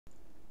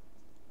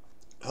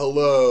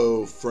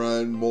Hello,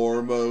 friend.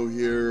 Mormo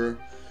here.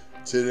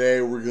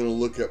 Today we're going to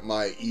look at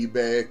my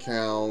eBay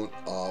account.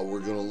 We're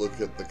going to look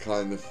at the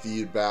kind of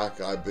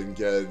feedback I've been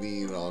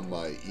getting on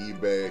my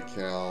eBay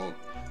account,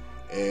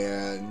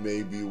 and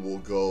maybe we'll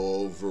go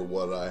over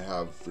what I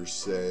have for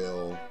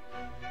sale.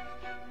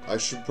 I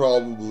should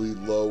probably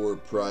lower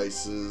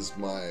prices.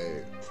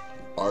 My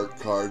art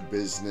card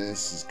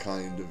business is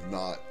kind of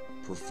not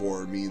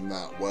performing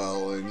that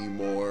well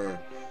anymore,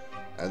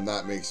 and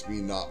that makes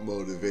me not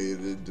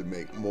motivated to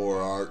make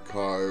more art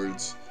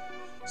cards.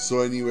 So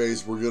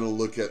anyways, we're going to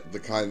look at the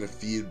kind of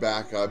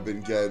feedback I've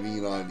been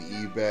getting on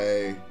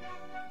eBay,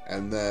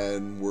 and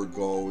then we're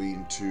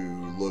going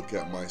to look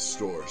at my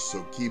store.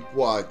 So keep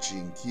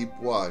watching, keep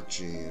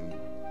watching.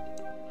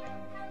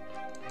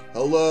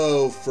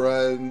 Hello,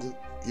 friend.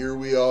 Here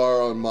we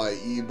are on my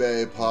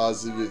eBay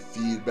positive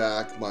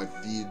feedback, my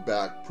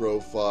feedback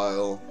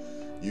profile.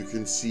 You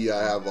can see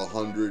I have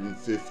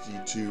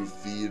 152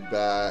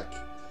 feedback.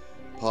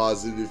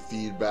 Positive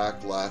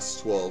feedback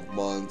last 12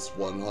 months,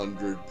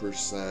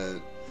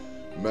 100%.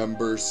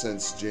 Members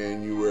since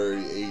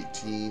January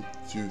 18th,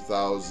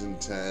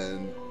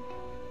 2010.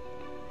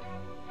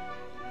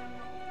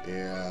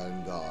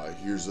 And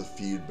here's a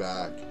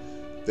feedback.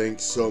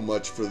 Thanks so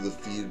much for the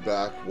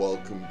feedback.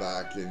 Welcome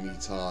back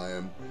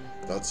anytime.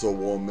 That's a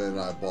woman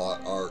I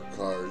bought art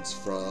cards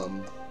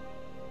from.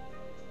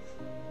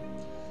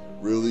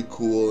 Really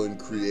cool and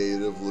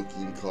creative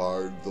looking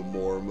card. The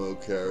Mormo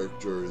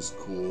character is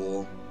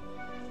cool.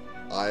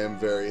 I am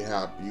very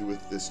happy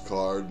with this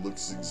card.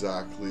 Looks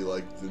exactly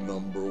like the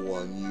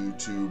 #1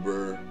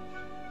 YouTuber.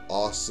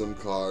 Awesome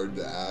card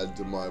to add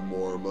to my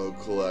Mormo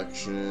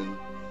collection.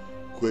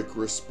 Quick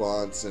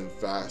response and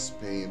fast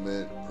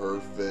payment.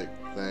 Perfect.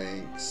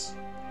 Thanks.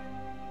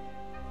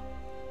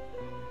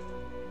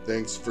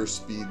 Thanks for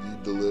speedy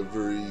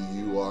delivery.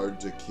 You are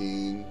the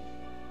king.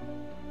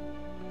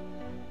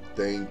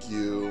 Thank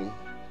you.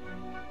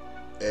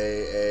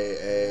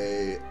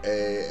 A.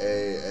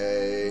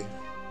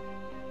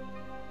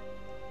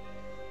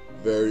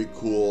 Very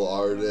cool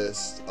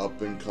artist,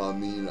 up and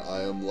coming.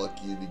 I am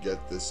lucky to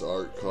get this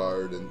art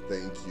card and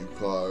thank you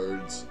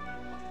cards.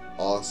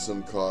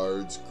 Awesome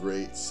cards,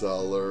 great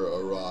seller,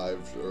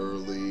 arrived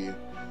early.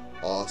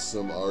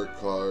 Awesome art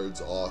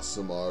cards,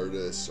 awesome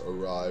artist,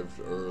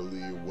 arrived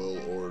early, will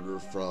order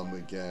from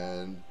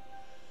again.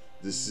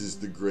 This is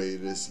the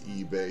greatest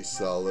eBay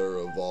seller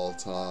of all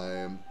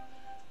time.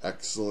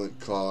 Excellent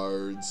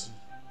cards.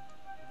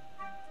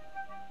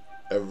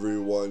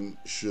 Everyone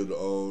should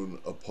own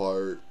a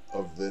part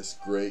of this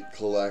great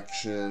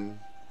collection.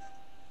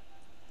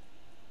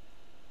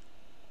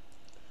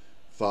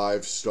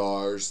 5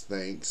 stars,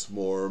 thanks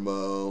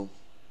Mormo.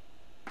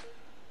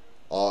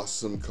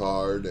 Awesome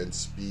card and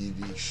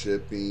speedy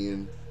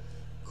shipping.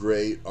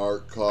 Great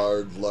art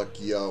card,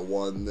 lucky I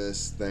won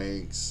this,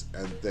 thanks,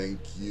 and thank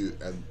you,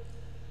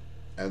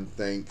 and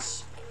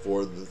thanks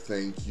for the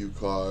thank you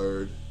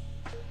card.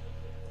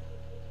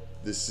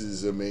 This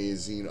is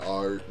amazing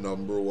art,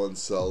 #1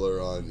 seller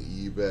on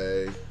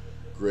eBay.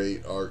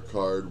 Great art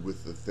card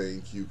with the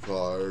thank you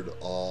card.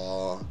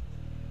 Aww.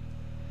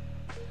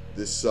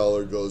 This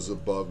seller goes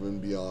above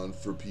and beyond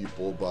for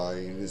people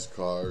buying his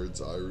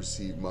cards. I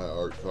received my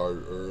art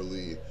card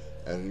early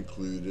and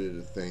included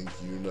a thank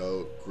you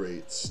note.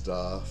 Great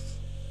stuff.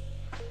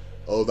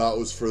 Oh, that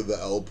was for the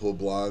El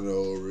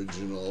Poblano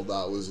original.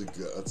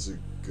 That's a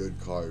good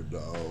card to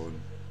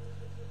own.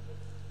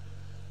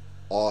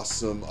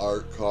 Awesome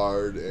art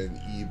card and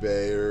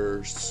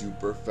eBayer,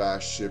 super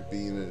fast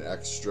shipping and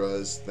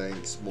extras.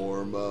 Thanks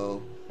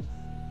Mormo.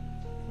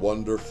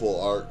 Wonderful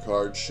art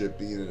card,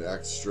 shipping and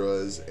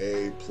extras.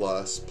 A++++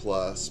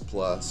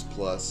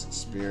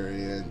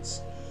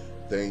 experience.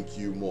 Thank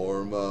you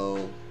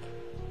Mormo.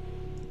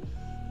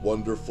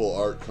 Wonderful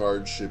art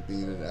card,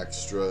 shipping and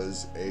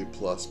extras.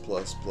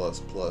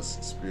 A++++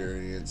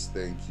 experience.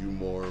 Thank you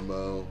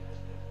Mormo.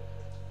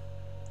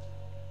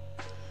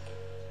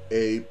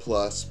 A+++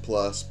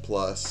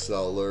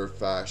 seller,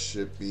 fast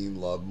shipping,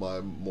 love my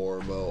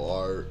Mormo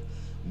art.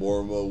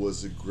 Mormo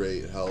was a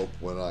great help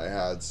when I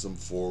had some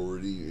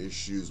forwarding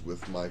issues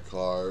with my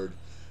card.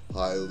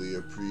 Highly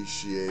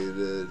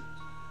appreciated.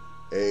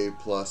 A+++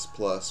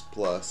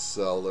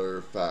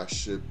 seller, fast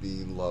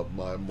shipping, love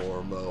my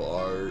Mormo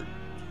art.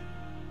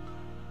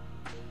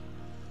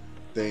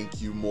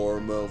 Thank you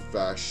Mormo,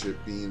 fast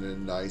shipping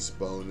and nice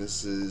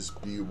bonuses.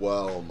 Be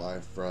well, my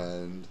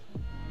friend.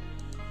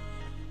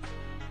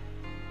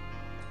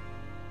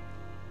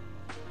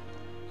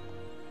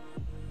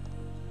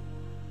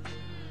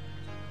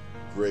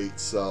 Great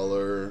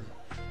seller.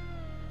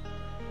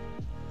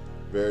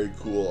 Very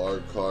cool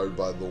art card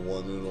by the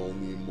one and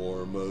only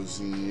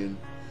Mormozine.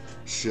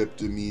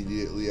 Shipped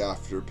immediately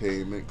after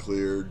payment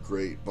cleared.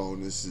 Great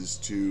bonuses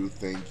too.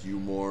 Thank you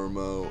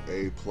Mormo.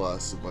 A+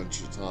 a bunch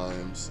of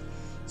times.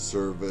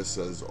 Service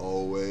as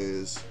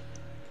always.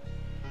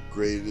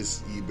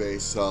 Greatest eBay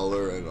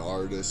seller and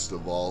artist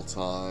of all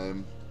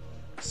time.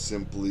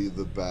 Simply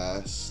the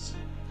best.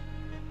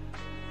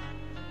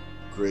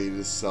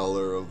 Greatest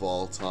seller of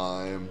all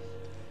time.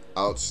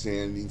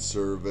 Outstanding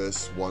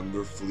service,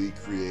 wonderfully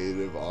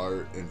creative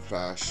art, and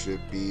fast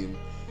shipping.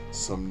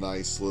 Some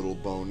nice little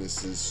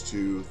bonuses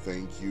too.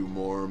 Thank you,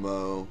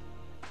 Mormo.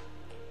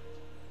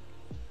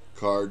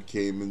 Card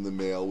came in the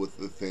mail with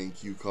the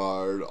thank you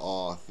card.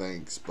 Aw,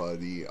 thanks,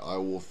 buddy. I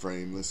will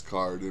frame this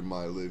card in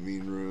my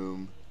living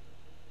room.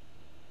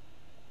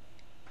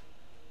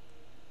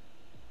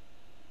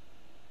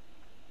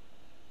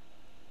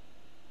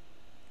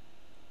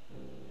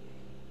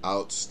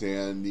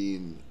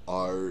 Outstanding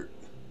art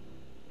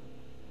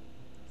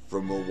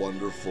from a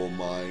wonderful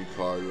mind.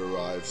 Card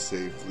arrived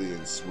safely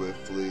and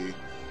swiftly.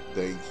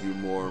 Thank you,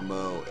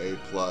 Mormo. A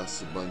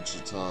plus a bunch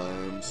of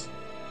times.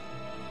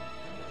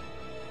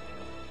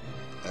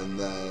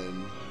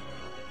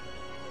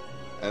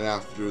 And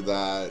after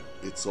that,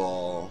 it's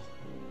all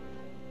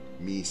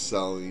me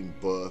selling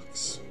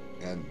books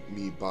and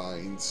me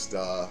buying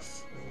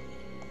stuff.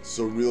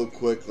 So real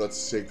quick,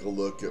 let's take a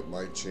look at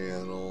my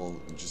channel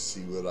and just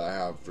see what I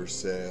have for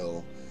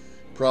sale.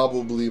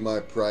 Probably my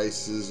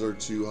prices are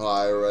too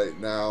high right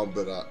now,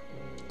 but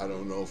I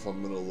don't know if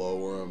I'm going to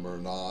lower them or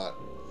not.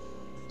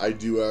 I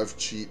do have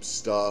cheap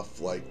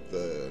stuff like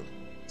the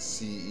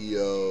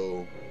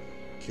CEO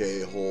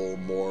K-hole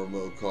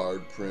Mormo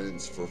card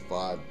prints for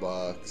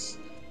 $5.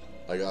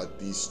 I got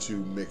these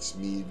two mixed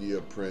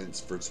media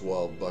prints for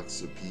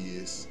 $12 a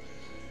piece.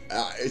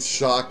 It's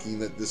shocking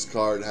that this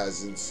card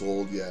hasn't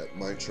sold yet,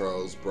 my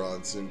Charles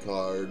Bronson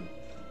card.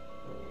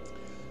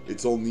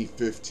 It's only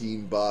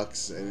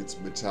 $15 and it's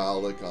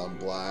metallic on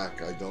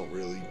black. I don't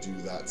really do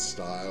that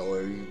style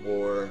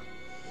anymore.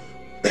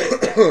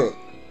 And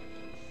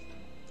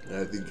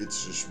I think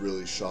it's just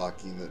really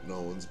shocking that no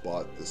one's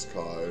bought this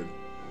card.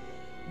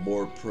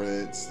 More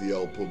prints, the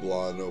El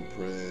Poblano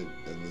print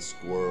and the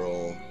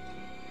squirrel.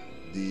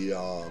 The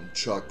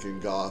Chuck and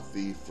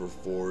Gothy for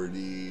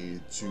 $40,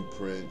 2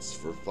 prints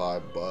for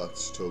 $5,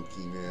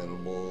 Toking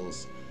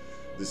Animals.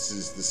 This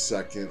is the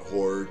second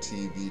horror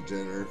TV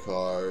dinner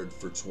card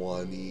for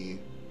 $20.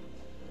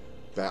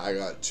 I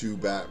got 2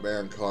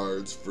 Batman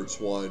cards for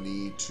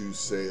 $20, 2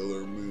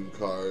 Sailor Moon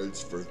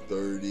cards for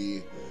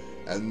 $30,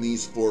 and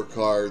these 4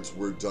 cards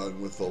were done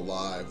with a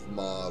live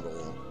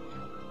model.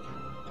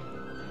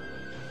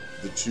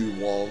 The 2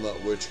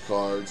 Walnut Witch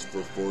cards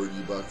for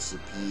 $40 a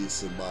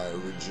piece, and my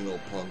original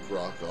punk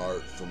rock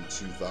art from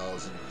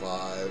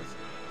 2005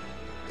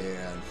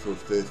 and for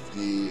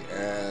 $50.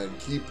 And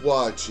keep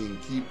watching,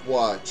 keep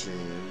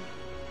watching.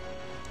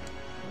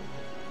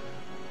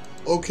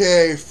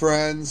 Okay,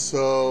 friends,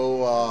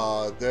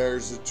 so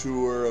there's a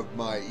tour of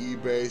my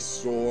eBay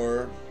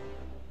store,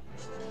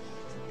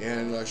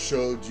 and I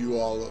showed you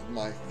all of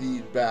my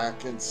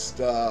feedback and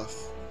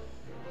stuff.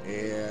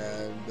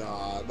 And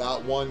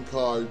that one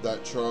card,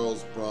 that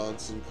Charles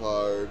Bronson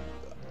card,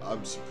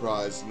 I'm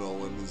surprised no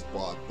one has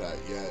bought that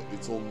yet.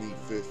 It's only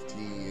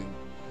 $15,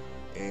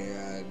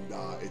 and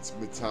it's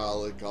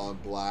metallic on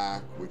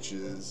black, which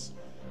is,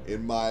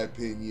 in my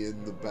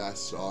opinion, the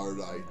best art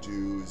I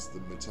do is the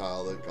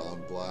metallic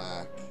on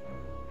black.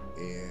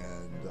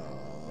 And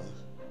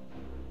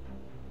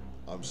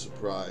I'm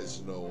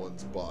surprised no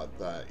one's bought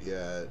that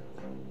yet.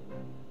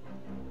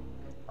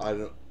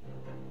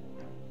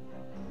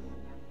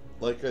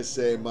 Like I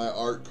say, my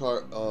art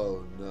card...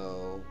 Oh,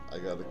 no. I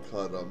got a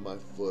cut on my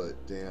foot.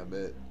 Damn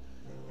it.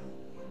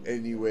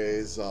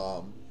 Anyways,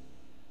 the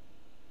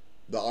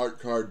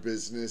art card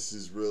business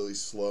is really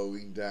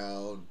slowing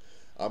down.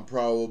 I'm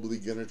probably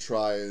going to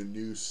try a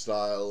new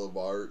style of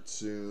art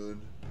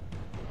soon.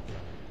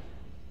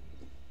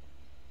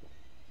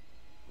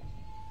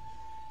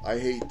 I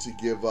hate to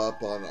give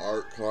up on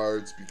art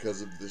cards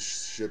because of the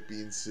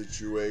shipping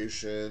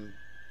situation.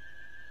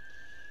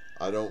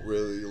 I don't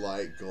really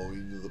like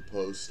going to the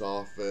post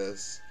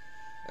office,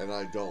 and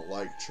I don't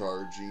like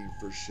charging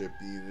for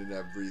shipping and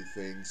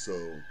everything,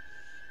 so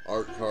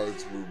art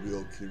cards were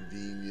real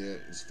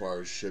convenient as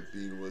far as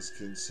shipping was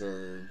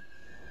concerned.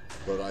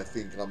 But I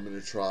think I'm going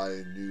to try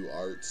a new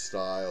art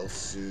style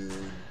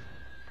soon.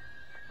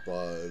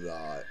 But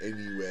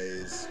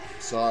anyways,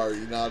 sorry,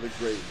 not a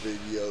great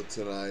video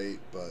tonight,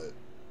 but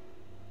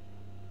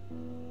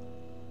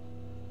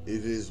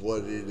it is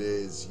what it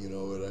is, you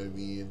know what I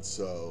mean?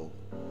 So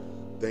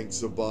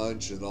thanks a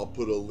bunch, and I'll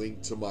put a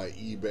link to my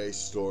eBay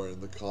store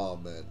in the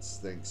comments.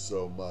 Thanks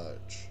so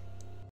much.